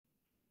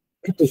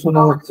একটু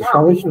শোনা যাচ্ছে,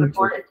 সবাই শুনছে।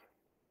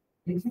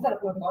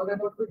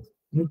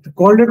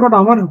 কল রেকর্ড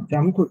আমার হচ্ছে,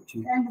 আমি করছি।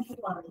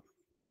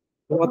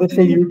 তোমাদের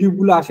সেই ইউটিউব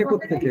গুলো আসে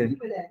কোত্থেকে?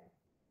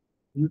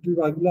 ইউটিউব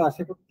গুলো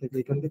আসে কোত্থেকে?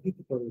 এখান থেকেই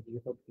তো করবে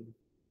রেকর্ড করে।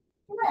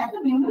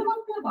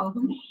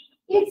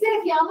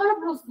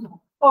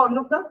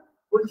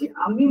 বলছি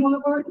আমি মনে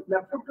করি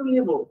ল্যাপটপটা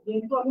নেবো,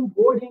 কিন্তু আমি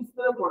বোর্ড ইউজ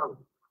করে পড়াবো।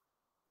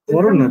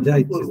 করো না, যা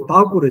ইচ্ছে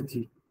তাও করেছি,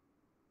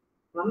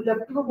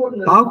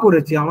 তাও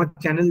করেছি। আমার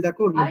চ্যানেল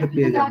দেখো, ওর মধ্যে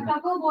পেয়ে যাবে।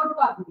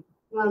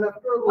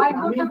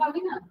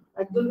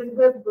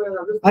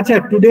 আচ্ছা,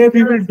 today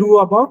we will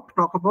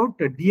talk about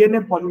DNA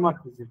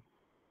polymorphism।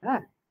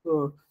 হ্যাঁ, তো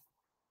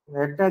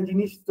একটা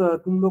জিনিস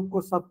तुम लोग को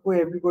सबको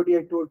everybody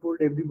I told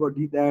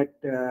everybody that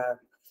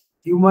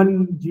human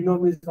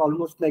genome is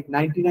almost like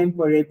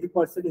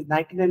 99.80% is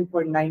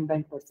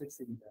 99.99%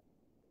 similar.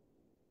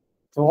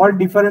 So all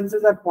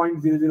differences are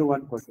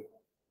 0.001%.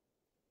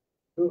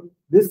 So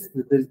this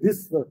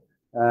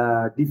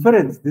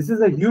difference, this is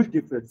a huge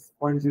difference.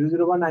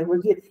 0.001, I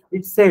will say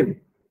it's same.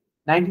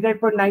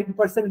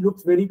 99.9%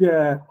 looks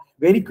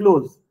very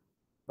close,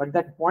 but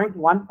that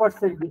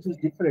 0.1% which is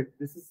different,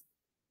 this is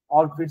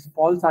all, which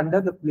falls under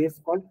the place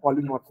called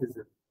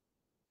polymorphism.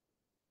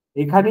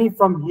 Ekhane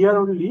from here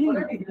only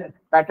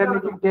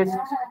paternity test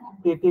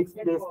takes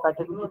place,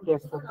 paternity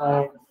test,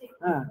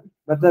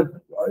 but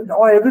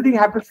everything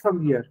happens from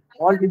here.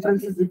 All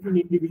differences between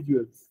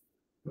individuals,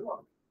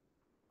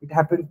 it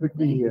happens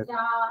between here.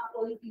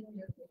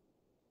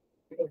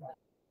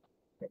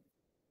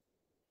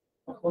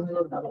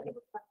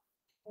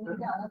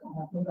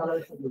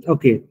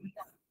 Okay,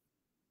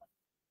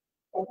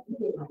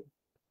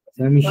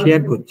 আমি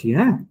share করছি।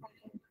 হ্যাঁ,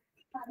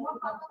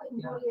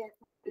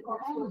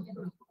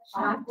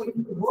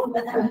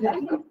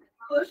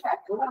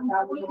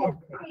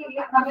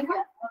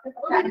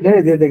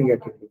 दे देंगे।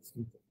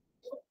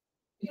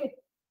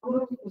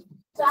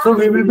 So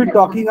we will be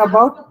talking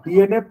about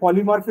DNA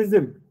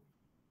polymorphism.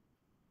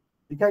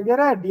 दिखाई दे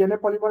रहा है DNA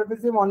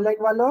polymorphism online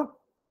वालों?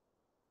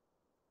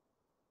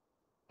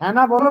 है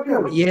ना, बोलो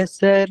क्यों? Yes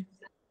sir.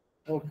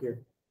 Okay.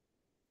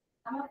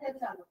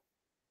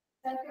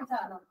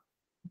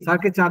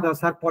 স্যারকে চা দাও,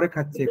 স্যার পরে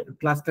খাচ্ছে,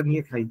 ক্লাসটা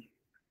নিয়ে খাই।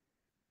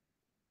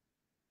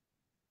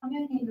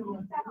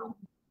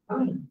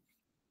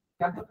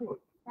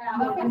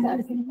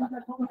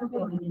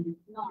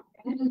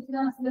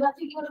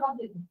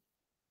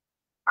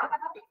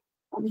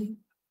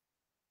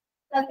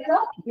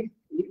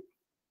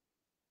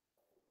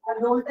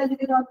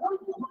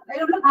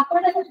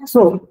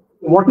 So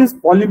what is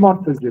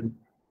polymorphism?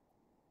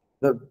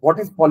 What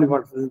is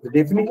polymorphism? The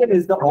definition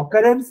is the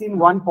occurrence in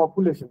one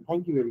population.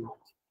 Thank you very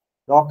much.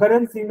 The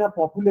occurrence in a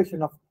population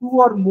of two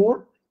or more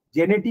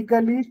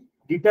genetically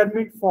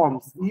determined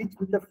forms, each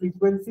with a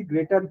frequency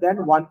greater than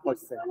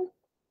 1%.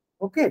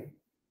 Okay.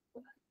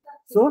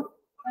 So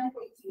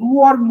two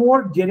or more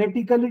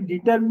genetically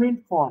determined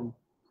forms.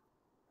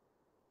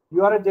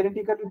 You are a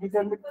genetically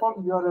determined form,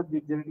 you are a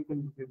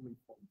genetically determined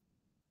form.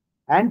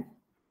 And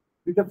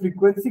with a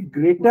frequency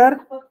greater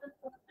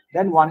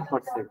than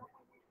 1%.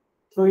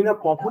 So in a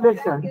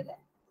population,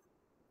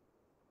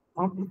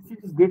 if it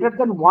is greater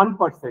than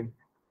 1%,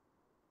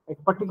 a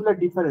particular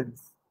difference,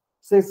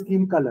 say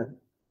skin color,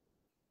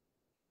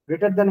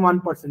 greater than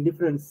 1%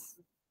 difference,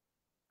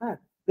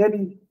 then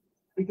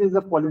it is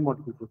a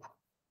polymorphism.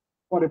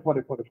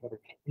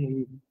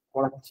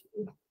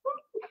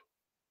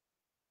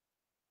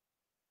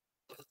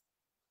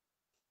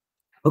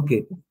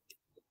 Okay.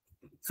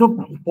 So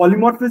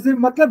polymorphism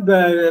matlab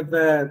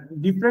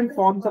different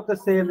forms of the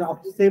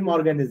same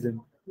organism.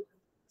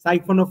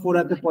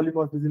 Siphonophora te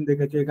polymorphism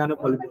dekhecho, ekhane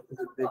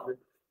polymorphism dekhbe.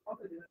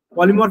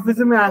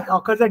 Polymorphism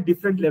occurs at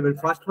different levels.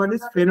 First one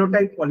is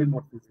phenotype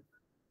polymorphism.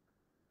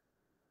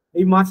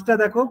 এই মাছটা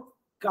দেখো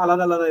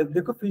আলাদা আলাদা,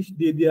 দেখো fish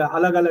দিয়ে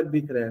अलग अलग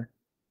दिख रहे हैं,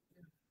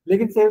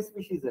 लेकिन सेम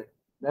स्पीशीज है,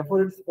 therefore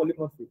it's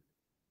polymorphic.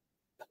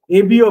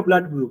 AB और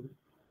blood group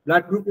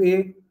A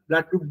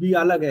blood group B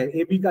अलग है,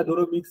 AB का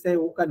दोनों मिक्स है,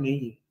 O का नहीं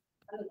है.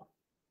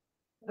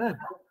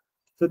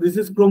 So this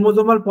is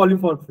chromosomal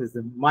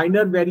polymorphism,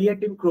 minor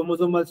variant in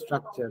chromosomal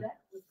structure.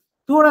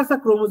 थोड़ा सा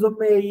क्रोमोसोम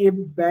में ये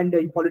बैंड है,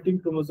 पॉलीटीन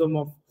क्रोमोसोम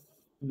ऑफ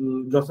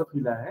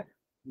ड्रोसोफिला है,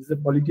 this is a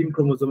polytene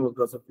chromosome of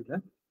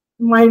Drosophila,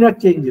 minor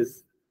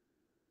changes.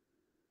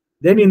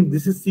 Then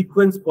this is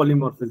sequence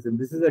polymorphism.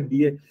 This is a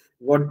DNA.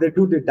 What they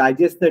do, they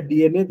digest the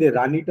DNA, they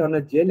run it on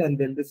a gel, and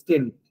then they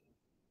stain it.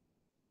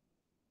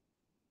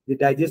 They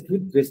digest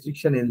with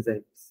restriction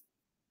enzymes.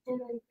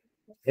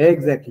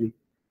 Exactly.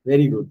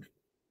 Very good.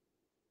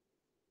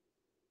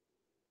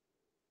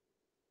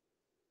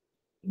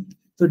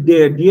 So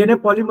DNA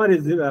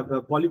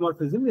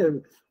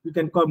polymorphism, you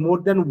can call more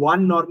than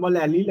one normal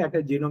allele at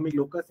a genomic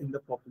locus in the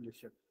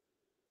population,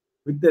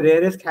 with the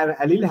rarest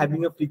allele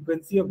having a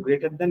frequency of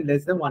greater than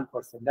less than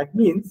 1%. That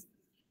means,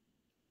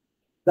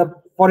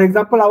 for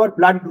example, our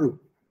blood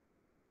group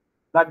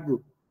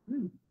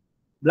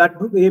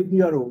A,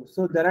 B, or O.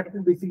 So there are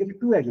basically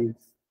two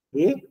alleles,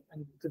 A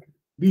and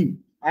B,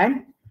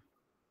 and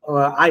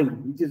I,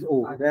 which is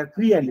O. There are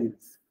three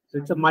alleles. So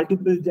it's a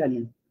multiple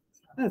allele.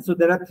 So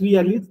there are 3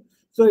 alleles.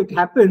 So it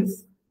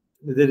happens,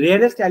 the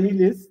rarest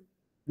allele is,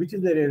 which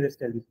is the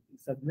rarest allele?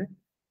 सब में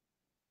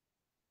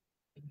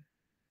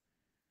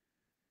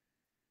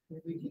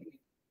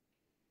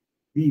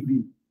B.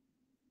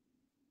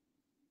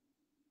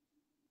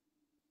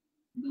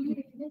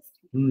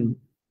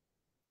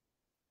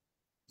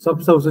 सब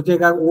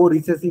सोचेगा ओ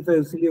recessive है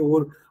इसलिए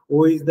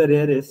ओ is the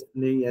rarest,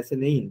 नहीं ऐसे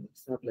नहीं है,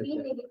 it's not like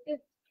that.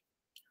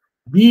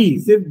 B,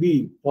 सिर्फ बी,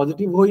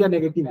 पॉजिटिव हो या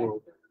नेगेटिव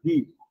हो, बी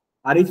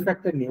RH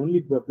फैक्टर नहीं, only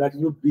blood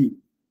group B,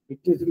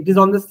 it is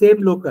on the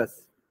same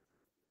locus,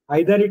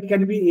 either it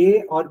can be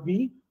ए और बी,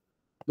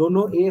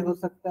 दोनों ए हो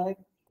सकता है,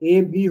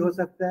 ए बी हो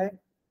सकता है,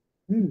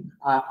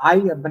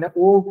 आई मैंने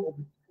ओ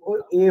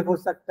ए हो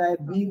सकता है,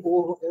 बी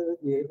ओ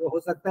हो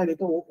सकता है, नहीं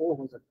तो ओ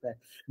हो सकता है,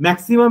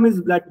 maximum is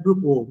blood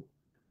group O.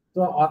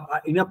 So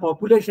in a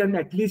population,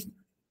 at least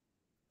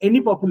any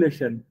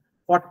population,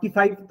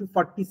 45 to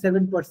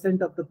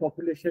 47% of the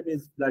population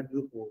is blood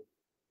group O.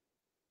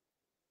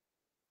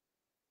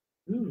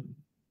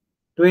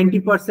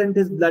 20%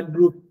 is blood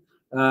group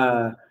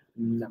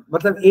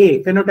मतलब A,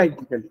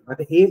 phenotypically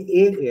मतलब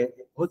A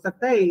हो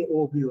सकता है, A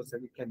O भी हो सकता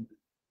है, it can be,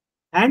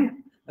 and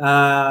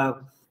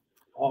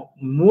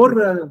more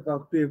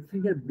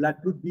blood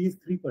group B is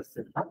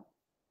 3%.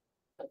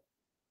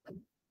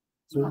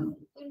 So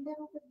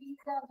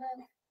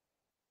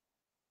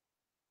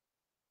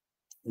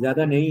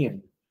ज्यादा नहीं है,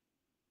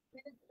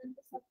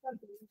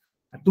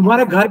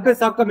 तुम्हारे घर पे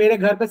सबका, मेरे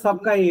घर पे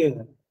सबका ये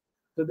है,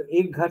 तो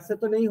एक घर से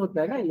तो नहीं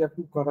होता है ना, या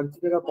फिर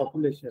कंसीडर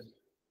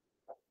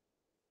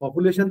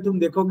पॉपुलेशन तुम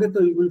देखोगे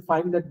तो you will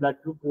find that blood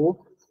group O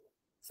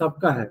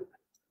सबका है,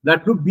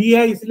 ब्लड ग्रुप बी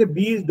है इसलिए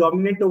बी इज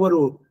डोमिनेट ओवर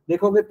ओ,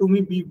 देखोगे तुम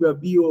ही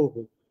बी ओ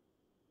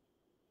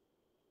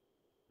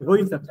हो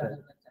ही सकता है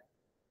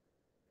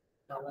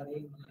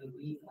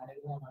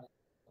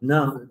ना,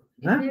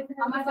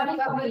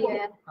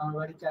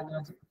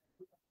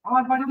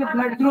 আমার বাড়িতে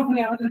ব্লাড গ্রুপ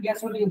নেই, আমাদের গ্যাস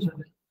হলেই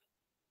চলে।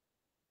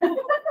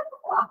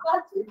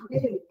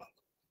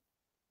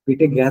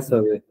 পেটে গ্যাস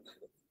হবে,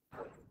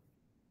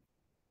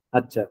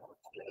 আচ্ছা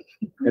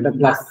এটা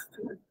plus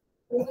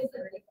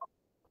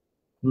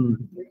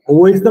O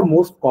is the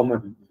most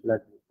common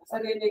blood group.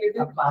 Sir A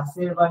negative,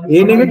 পাশের বাড়ি এ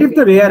নেগেটিভ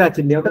তো রেয়ার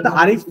আছে, ওটা তো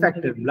RH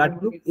factor, blood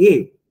group A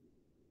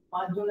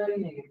 5 জনেরই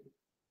negative.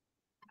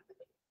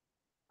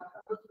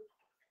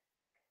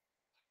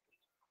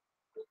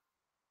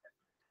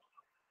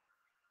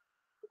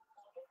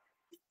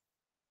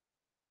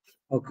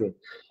 Okay.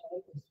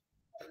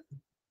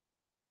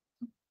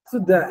 So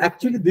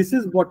actually this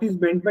is what is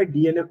meant by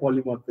DNA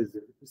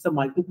polymorphism. It's a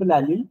multiple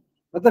allele,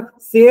 मतलब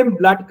same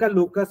blood का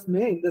locus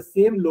में, in the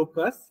same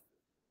locus,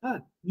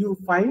 you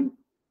find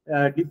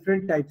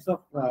different types of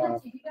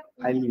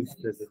alleles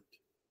present.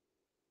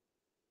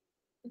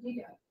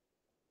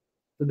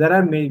 So there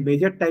are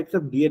major types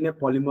of DNA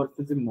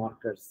polymorphism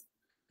markers.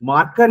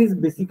 Marker is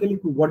basically,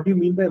 what do you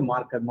mean by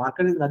marker?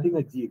 Marker is nothing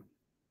a gene.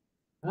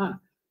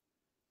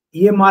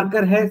 ये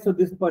marker है, so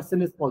this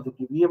person is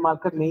positive. ये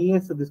marker नहीं है,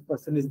 so this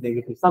person is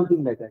negative.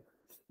 Something like that.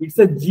 It's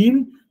a gene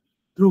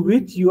through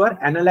which you are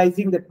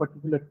analyzing that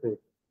particular trait,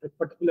 that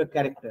particular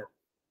character.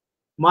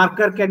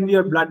 Marker can be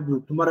your blood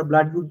group. तुम्हारा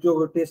blood group जो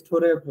test हो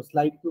रहा है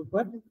slide के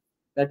ऊपर,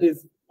 that is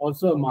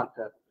also a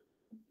marker.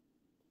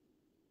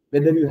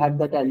 Whether you had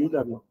that allele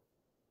or not.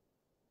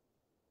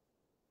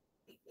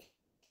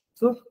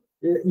 So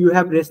you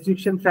have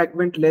restriction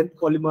fragment length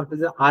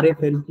polymorphism,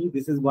 RFLP.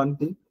 This is one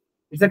thing.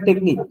 It's a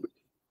technique.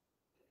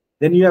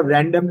 Then you have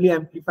randomly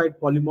amplified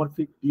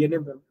polymorphic DNA.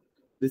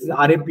 This is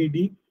RAPD.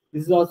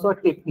 This is also a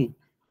technique.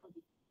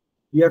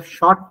 You have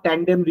short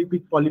tandem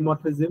repeat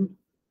polymorphism.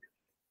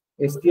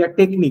 STR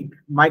technique.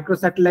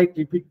 Microsatellite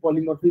repeat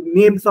polymorphism.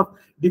 Names of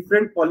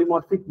different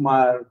polymorphic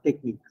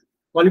techniques.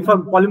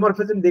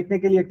 Polymorphism देखने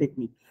के लिए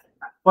technique.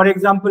 For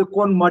example,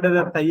 कौन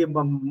murderer था, ये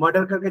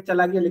murder करके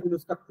चला गया लेकिन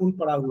उसका खून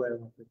पड़ा हुआ है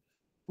वहां पे,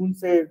 खून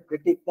से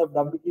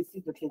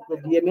WBC तो ठीक है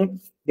DNA,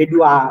 they do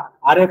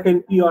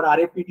RFLP और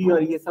RAPD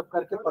और ये सब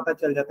करके पता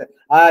चल जाता है,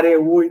 अरे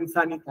वो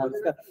इंसान ही था,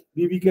 उसका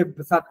बीवी के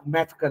साथ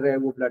मैच कर रहे हैं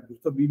वो ब्लड ग्रुप,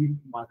 तो बीवी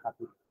मार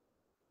खाती है,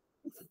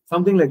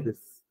 something like this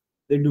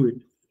they do it.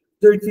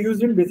 So it's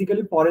used in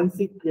basically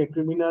forensic,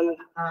 criminal,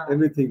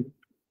 everything.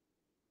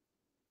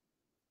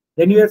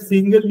 Then you have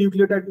single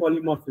nucleotide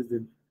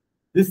polymorphism.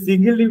 This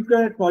single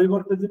nucleotide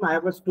polymorphism, I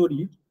have a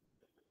story.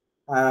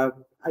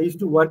 I used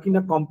to work in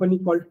a company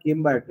called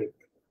Biotech.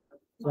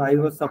 So I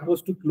was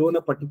supposed to clone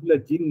a particular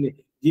gene.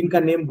 Gene का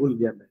name भूल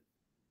गया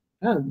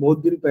मैं,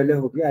 बहुत दिन पहले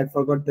हो गया. I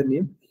forgot the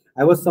name.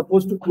 I was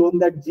supposed to clone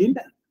that gene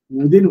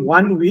within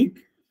 1 week.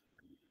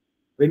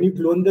 When you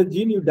clone the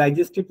gene, you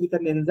digest it with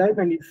an enzyme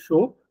and you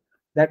show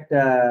that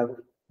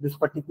this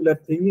particular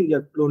thing you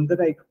have cloned the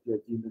right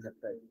gene.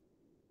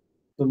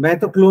 So मैं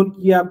तो clone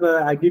किया,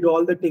 I did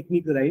all the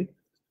techniques right.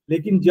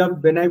 लेकिन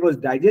जब when I was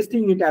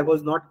digesting it, I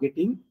was not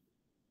getting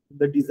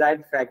the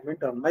desired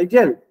fragment on my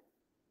gel.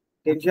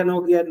 Tension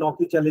हो गया,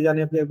 नौकरी चले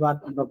जाने के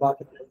बाद बात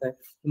करता है,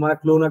 तुम्हारा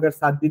क्लोन अगर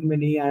 7 दिन में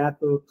नहीं आया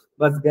तो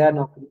बस गया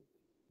नौकरी.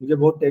 मुझे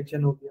बहुत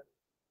टेंशन हो गया,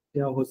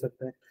 क्या हो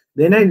सकता है.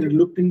 Then I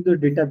looked into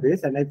the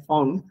database and I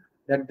found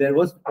that there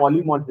was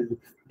polymorphism.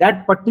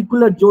 That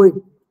particular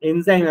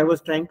enzyme, I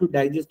was trying to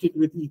digest it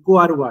with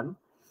EcoR1,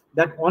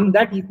 that on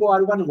that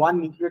EcoR1,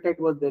 one nucleotide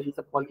was there is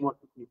a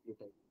polymorphic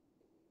nucleotide.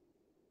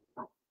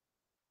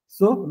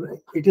 So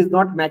it is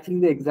not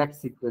matching the exact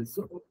sequence.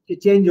 So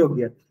change हो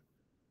गया.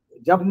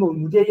 जब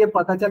मुझे ये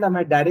पता चला,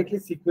 मैं directly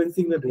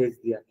sequencing में भेज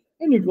दिया,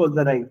 and it was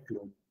the right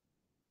clone.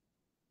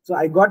 So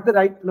I got the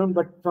right clone,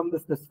 but from the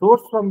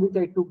source from which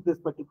I took this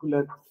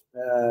particular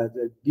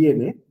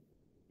DNA,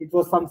 it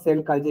was some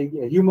cell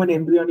culture, human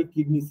embryonic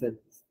kidney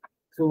cells.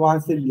 So वहां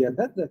से लिया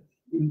था.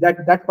 In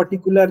that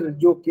particular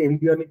जो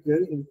embryonic,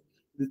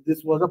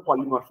 this was a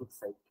polymorphic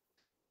site.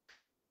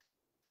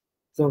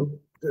 So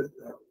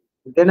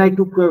then I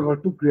took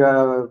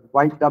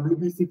white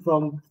WBC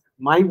from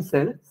my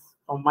cells,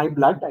 from my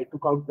blood. I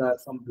took out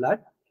some blood,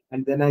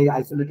 and then I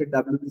isolated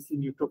WBC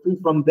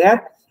neutrophil. From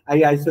there,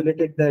 I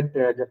isolated that,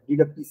 did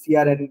a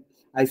PCR and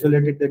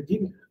isolated the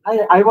gene.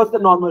 I was the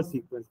normal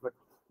sequence, but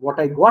what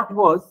I got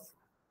was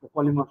the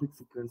polymorphic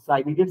sequence. So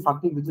I needed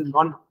something which is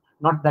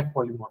not that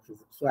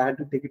polymorphism. So I had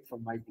to take it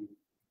from my DNA.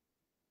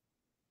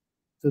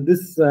 So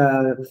this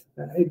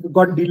it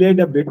got delayed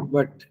a bit,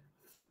 but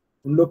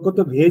उन लोग को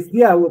तो भेज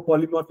दिया वो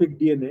polymorphic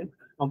DNA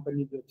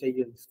company जो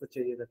चाहिए जिसको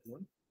चाहिए रखना,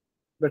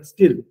 बट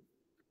स्टिल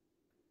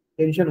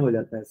टेंशन हो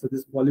जाता है. So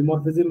this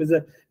polymorphism is a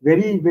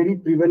very very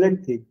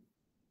prevalent thing.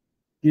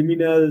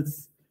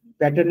 Criminals,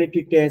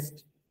 paternity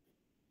test,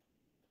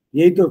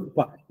 यही तो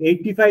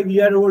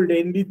 85-year-old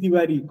एनडी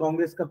तिवारी,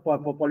 कांग्रेस का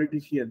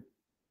politician,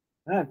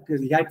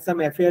 he had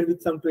some affair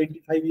with some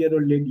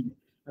 25-year-old lady,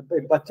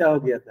 बच्चा हो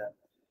गया था.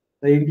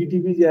 तो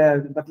एनडीटीवी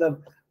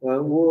मतलब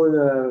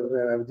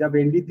वो जब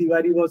ND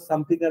Tiwari was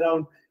something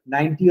around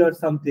 90 और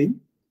समथिंग,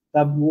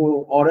 तब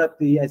वो औरत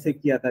ऐसे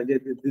किया था,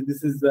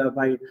 this is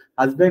my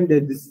husband,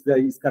 this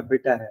इसका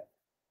बेटा है.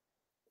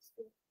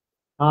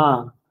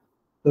 हाँ,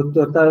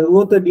 तो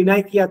वो तो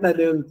डिनाई किया था,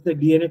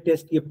 डीएनए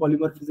टेस्ट किया,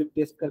 पॉलीमॉर्फिज्म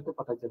टेस्ट करके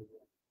पता चल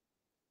गया.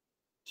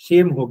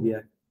 शेम हो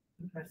गया.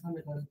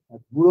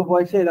 বুড়ো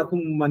বয়সে এরকম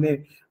মানে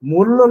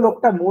মরলো,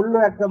 লোকটা মরলো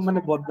একদম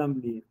মানে বদনাম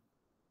নিয়ে.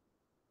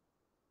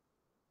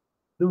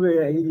 तुम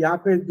यहाँ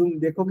पे तुम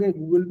देखोगे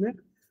गूगल में,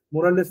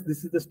 more or less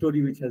this is the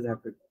story which has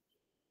happened.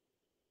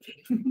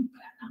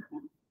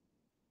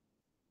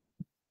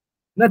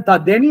 ना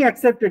then he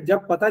accepted.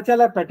 जब पता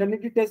चला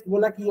पैटर्निटी टेस्ट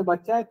बोला कि ये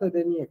बच्चा है, तो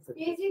then he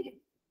accepted.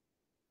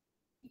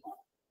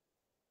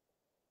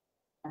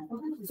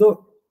 So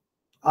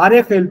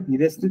RFLP,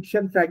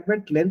 restriction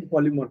fragment length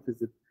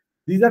polymorphism.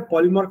 These are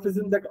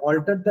polymorphisms that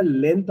alter the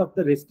length of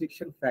the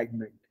restriction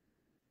fragment.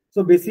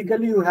 So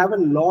basically you have a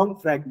long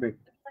fragment,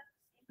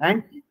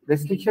 and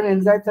restriction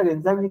enzymes are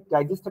enzymes which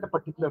digest at a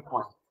particular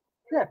point.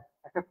 Yeah,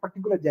 at a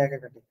particular জায়গা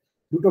কাটে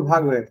দুটো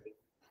ভাগ হয়ে গেছে.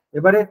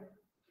 এবারে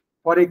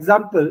for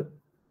example,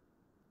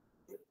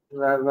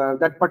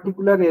 that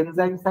particular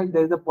enzyme site,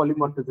 there is a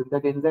polymorphism.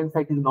 That enzyme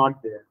site is not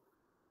there.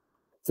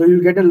 So you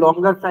get a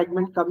longer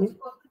fragment coming,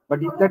 but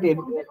if that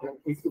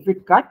if it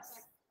cuts,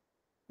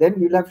 then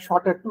you'll have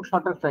two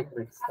shorter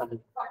fragments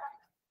coming.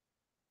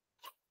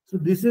 So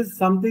this is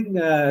something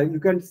you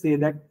can say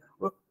that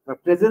the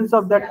presence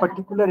of that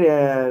particular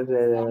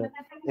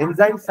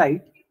enzyme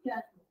site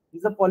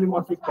is a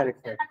polymorphic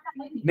character.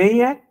 Nahi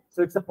hai,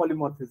 so it's a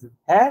polymorphism.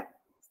 Hai,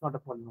 it's not a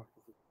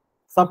polymorphism.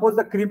 Suppose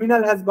the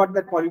criminal has got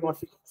that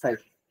polymorphic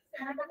site,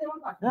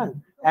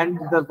 and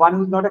the one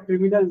who's not a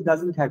criminal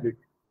doesn't have it.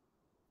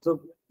 So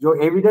जो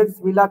evidence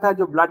मिला था,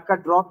 जो blood का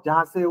drop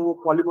जहां से वो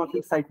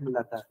polymorphic site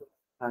मिला था,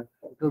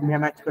 तो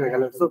मैच करेगा.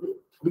 So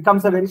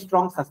becomes a very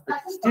strong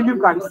suspect. Still you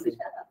can't say.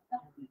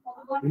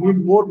 You need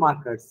more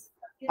markers.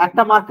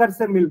 একটা मार्कर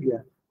से मिल गया,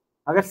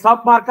 अगर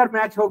सब मार्कर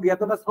मैच हो गया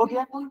तो बस हो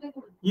गया,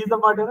 ये द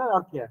मर्डरर.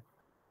 और क्या,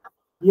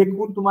 ये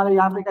खून तुम्हारे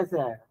यहाँ पे कैसे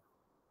आया?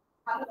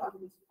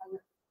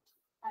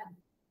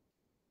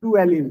 2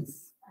 alleles.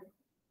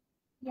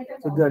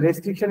 So the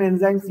restriction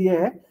enzymes ये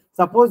है.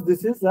 Suppose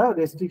this is a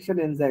restriction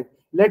enzyme.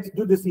 Let's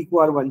do this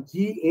EcoR1,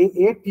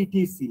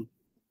 GAATTC.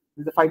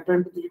 This is the 5' to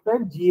 3'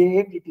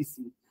 GAATTC.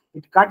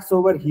 It cuts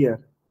over here.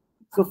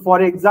 So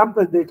for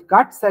example, it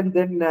cuts and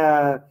then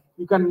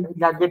you can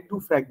get 2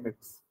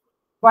 fragments.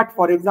 But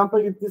for example,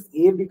 if this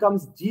A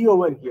becomes G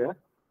over here,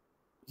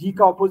 G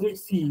का opposite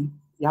C,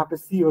 यहाँ पे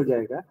C हो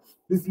जाएगा.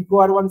 This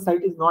EcoR1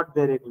 site is not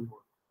there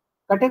anymore.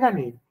 कटेगा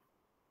नहीं.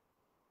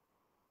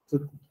 So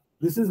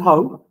this is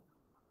how.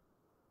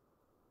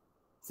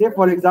 Say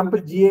for example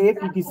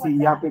GAATTC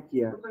यहाँ पे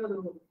किया,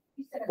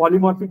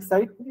 polymorphic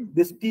site,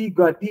 this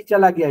T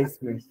चला गया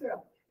इसमें,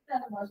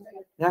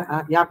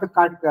 यहाँ पे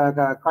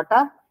कटा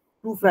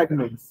 2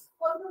 fragments,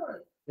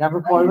 यहाँ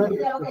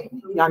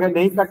पे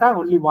नहीं कटा,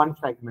 only 1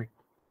 fragment.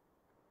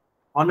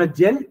 On a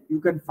gel you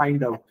can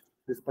find out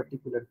this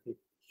particular thing.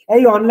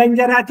 এই অনলাইন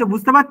যারা আছো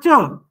বুঝতে পারছো?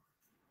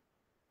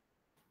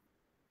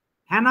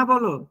 হ্যাঁ না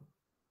বলো.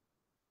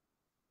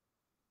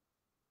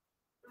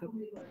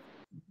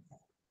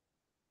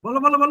 बोलो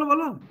बोलो बोलो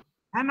बोलो,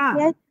 है ना?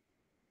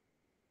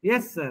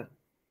 यस सर,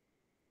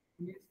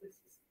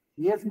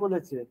 यस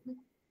বলেছে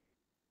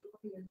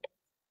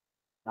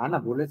না, না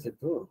বলেছে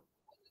তো.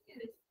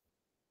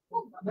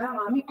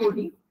 আমি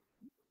করি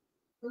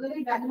So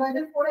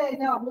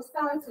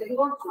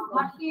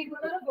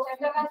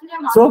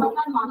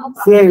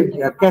say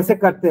कैसे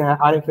करते हैं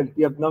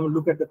RFLP? अब now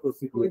look at the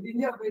procedure.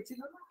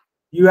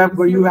 You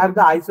have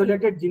the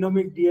isolated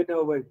genomic DNA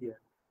over here.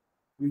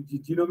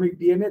 Genomic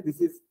DNA,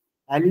 this is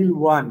allele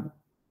 1.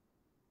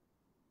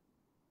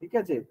 ठीक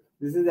है जी?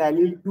 This is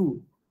allele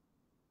 2.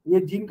 ये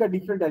जीन का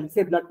different allele,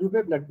 say blood group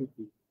है, blood group B.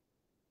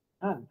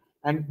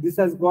 And this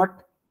has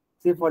got,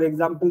 say for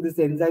example, this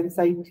enzyme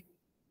site,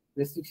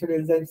 restriction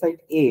enzyme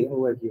site A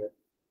over here.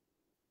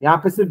 यहाँ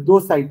पे सिर्फ 2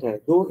 site है,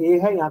 2 A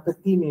है, यहाँ पे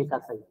 3 A का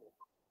साइट है.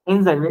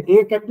 Enzyme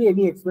A can be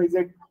any XYZ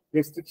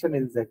restriction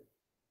enzyme.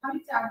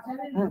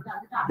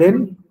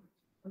 Then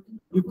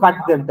you cut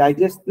them,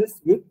 digest this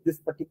with this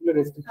particular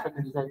restriction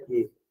enzyme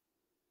A.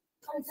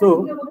 So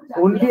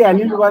only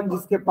allele 1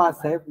 जिसके पास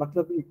है,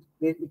 मतलब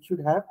it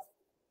should have,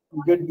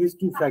 you get these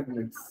 2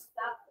 fragments.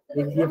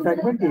 एक ये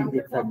fragment, एक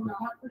ये fragment.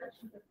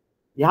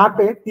 यहाँ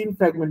पे 3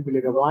 fragment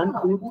मिलेगा, 1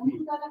 2 3.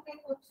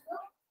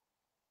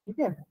 ठीक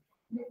है?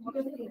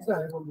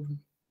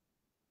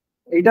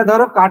 এটা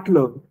ধরো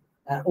কাটলো,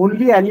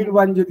 only allele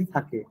 1 যদি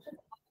থাকে,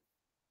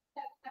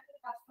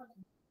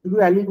 শুধু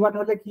allele 1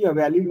 হলে কি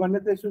হবে? allele 1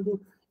 এতে শুধু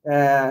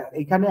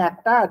এখানে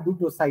একটা আর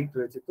দুটো সাইট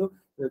রয়েছে, তো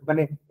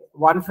মানে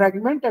 1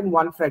 fragment and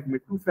 1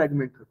 fragment, 2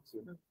 fragment হচ্ছে.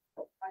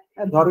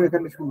 ধরো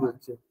এখানে শুরু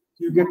হচ্ছে,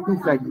 you get 2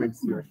 fragments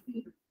here.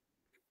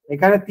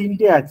 এখানে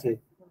তিনটে আছে,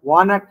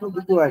 1 আর 2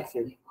 দুটো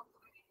আছে,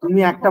 তুমি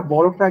একটা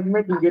বড়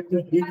fragment, you get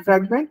this big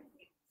fragment,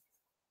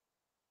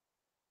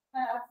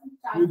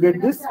 you get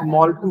this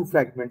small 2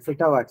 fragments.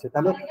 এটাও আছে,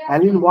 তাহলে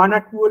allele 1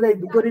 আর 2 হলে এই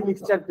দুটোরই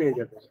মিক্সচার পেয়ে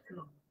যাবে.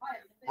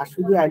 আর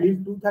শুধু allele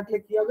 2 থাকলে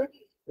কি হবে?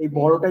 এই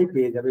বড়টাই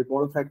পেয়ে যাবে,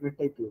 বড়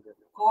ফ্র্যাগমেন্টটাই পেয়ে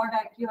যাবে. কোড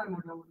একই হয়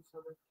মোটামুটি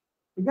সব.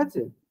 ঠিক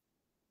আছে?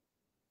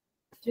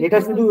 এটা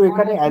শুধু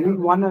এখানে allele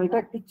 1 আর এটা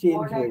একটু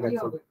চেঞ্জ হয়ে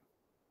গেছে.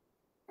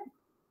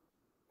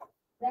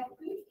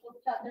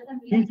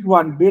 Each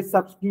one base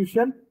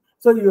substitution,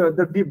 so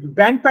the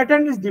band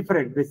pattern is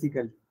different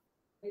basically.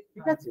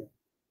 ঠিক আছে?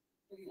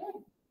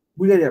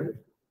 বুঝে যাবে.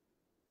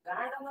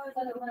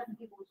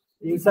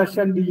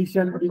 Insertion,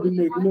 deletion, বিভিন্ন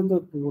এগুলো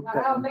তো করতে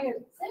হবে.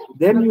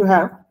 Then you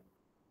have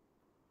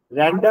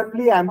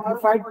randomly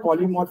amplified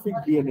polymorphic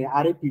DNA,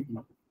 RAPD.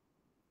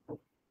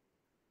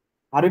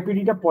 RAPD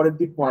টা পরের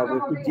দিন পড়াবো,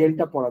 একটু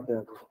জেলটা পড়াতে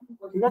হবে.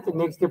 ঠিক আছে?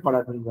 नेक्स्ट डे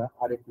पढ़ा दूंगा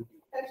RAPD.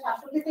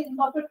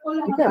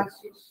 ठीक है?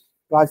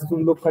 तो आज तुम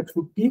लोग का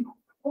छुट्टी.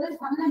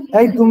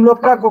 hey, तुम लोग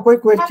का कोई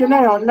क्वेश्चन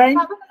है ऑनलाइन?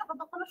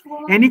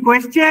 Any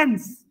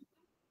questions?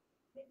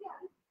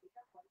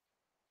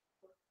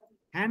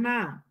 है ना?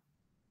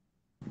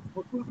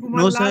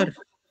 No sir.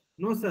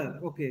 No sir,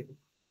 okay.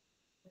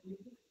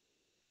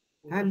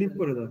 হ্যাঁ, লিভ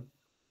করে দাও.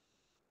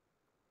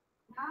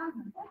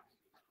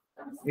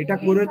 এটা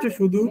করেছো,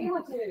 শুধু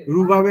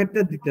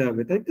রুবাবেরটা দিতে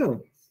হবে, তাই তো?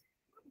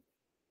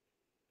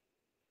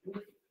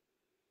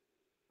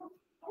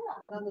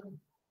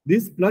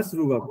 This plus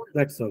रूबाब,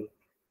 that's all.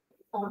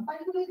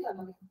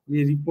 ये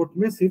रिपोर्ट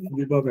में सिर्फ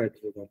रूबाब ऐड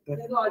होगा.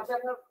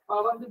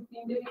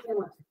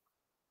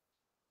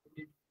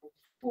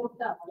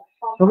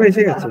 সবাই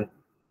এসে গেছে,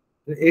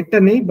 একটা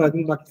নেই,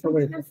 বাকি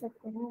সবাই.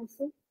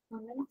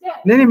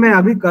 नहीं, मैं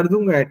अभी कर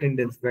दूंगा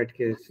अटेंडेंस बैठ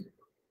के.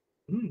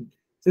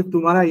 सिर्फ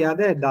तुम्हारा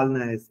याद है डालना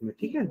है इसमें.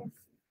 ठीक है?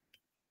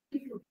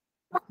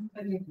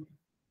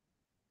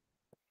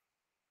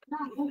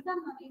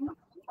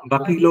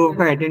 बाकी लोगों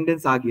का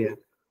अटेंडेंस आ गया.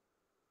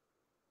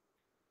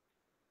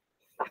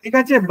 ठीक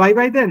है, bye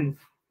bye then.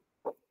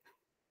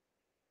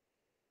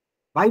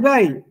 Bye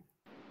bye.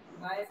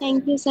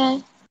 Thank you sir.